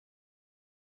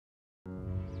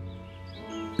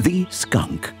The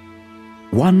skunk,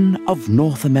 one of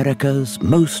North America's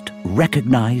most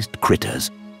recognized critters,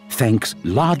 thanks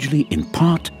largely in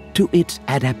part to its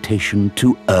adaptation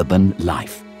to urban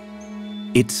life.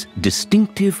 Its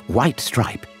distinctive white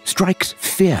stripe strikes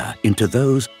fear into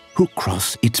those who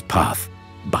cross its path.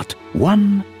 But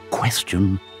one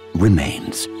question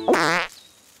remains.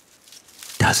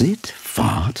 Does it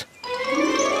fart?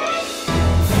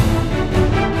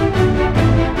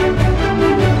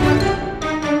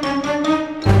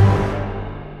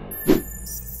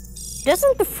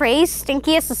 Doesn't the phrase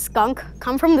stinky as a skunk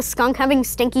come from the skunk having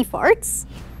stinky farts?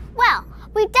 Well,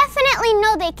 we definitely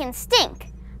know they can stink.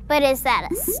 But is that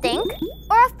a stink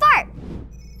or a fart?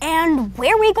 And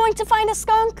where are we going to find a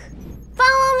skunk?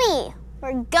 Follow me.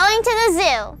 We're going to the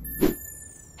zoo.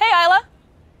 Hey, Ilya.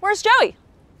 Where's Joey?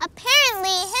 Apparently,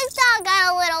 his dog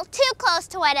got a little too close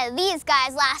to one of these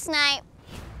guys last night.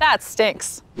 That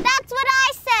stinks. That's what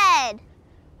I said.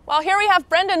 Well, here we have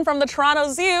Brendan from the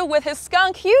Toronto Zoo with his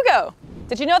skunk, Hugo.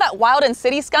 Did you know that wild and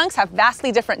city skunks have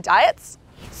vastly different diets?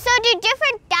 So do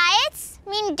different diets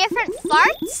mean different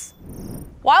farts?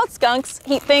 Wild skunks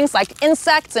eat things like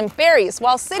insects and berries,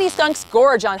 while city skunks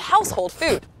gorge on household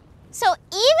food. So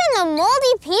even the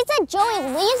moldy pizza Joey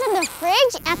leaves in the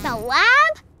fridge at the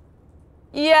lab?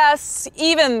 Yes,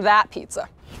 even that pizza.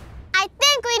 I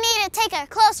think we need to take a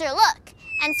closer look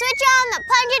and switch on the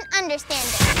pungent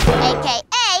understander,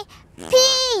 aka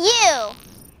PU.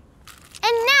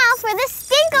 And now for the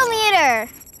stinkometer.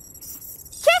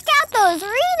 Check out those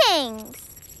readings.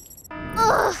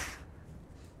 Ugh.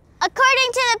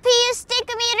 According to the PU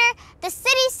stinkometer, the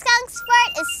city skunk's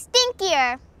fart is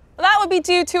stinkier. That would be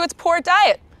due to its poor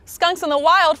diet. Skunks in the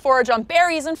wild forage on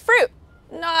berries and fruit,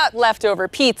 not leftover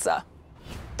pizza.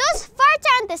 Those farts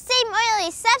aren't the same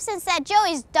oily substance that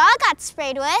Joey's dog got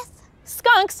sprayed with.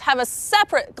 Skunks have a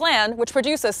separate gland which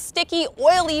produces sticky,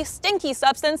 oily, stinky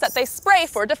substance that they spray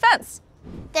for defense.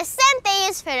 The scent they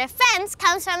use for defense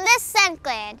comes from this scent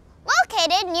gland,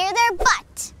 located near their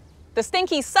butt. The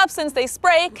stinky substance they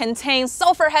spray contains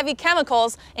sulfur-heavy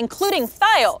chemicals, including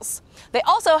thiols. They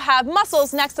also have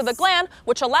muscles next to the gland,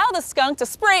 which allow the skunk to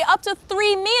spray up to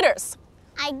 3 meters.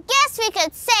 I guess we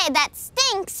could say that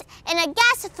stinks in a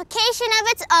gasification of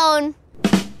its own.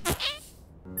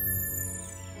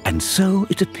 And so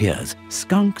it appears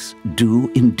skunks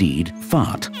do indeed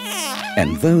fart.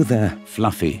 And though their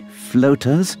fluffy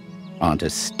floaters aren't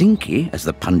as stinky as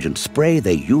the pungent spray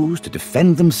they use to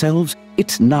defend themselves,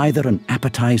 it's neither an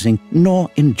appetizing nor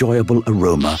enjoyable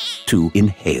aroma to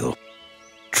inhale.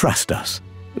 Trust us,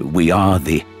 we are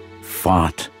the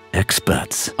fart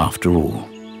experts after all.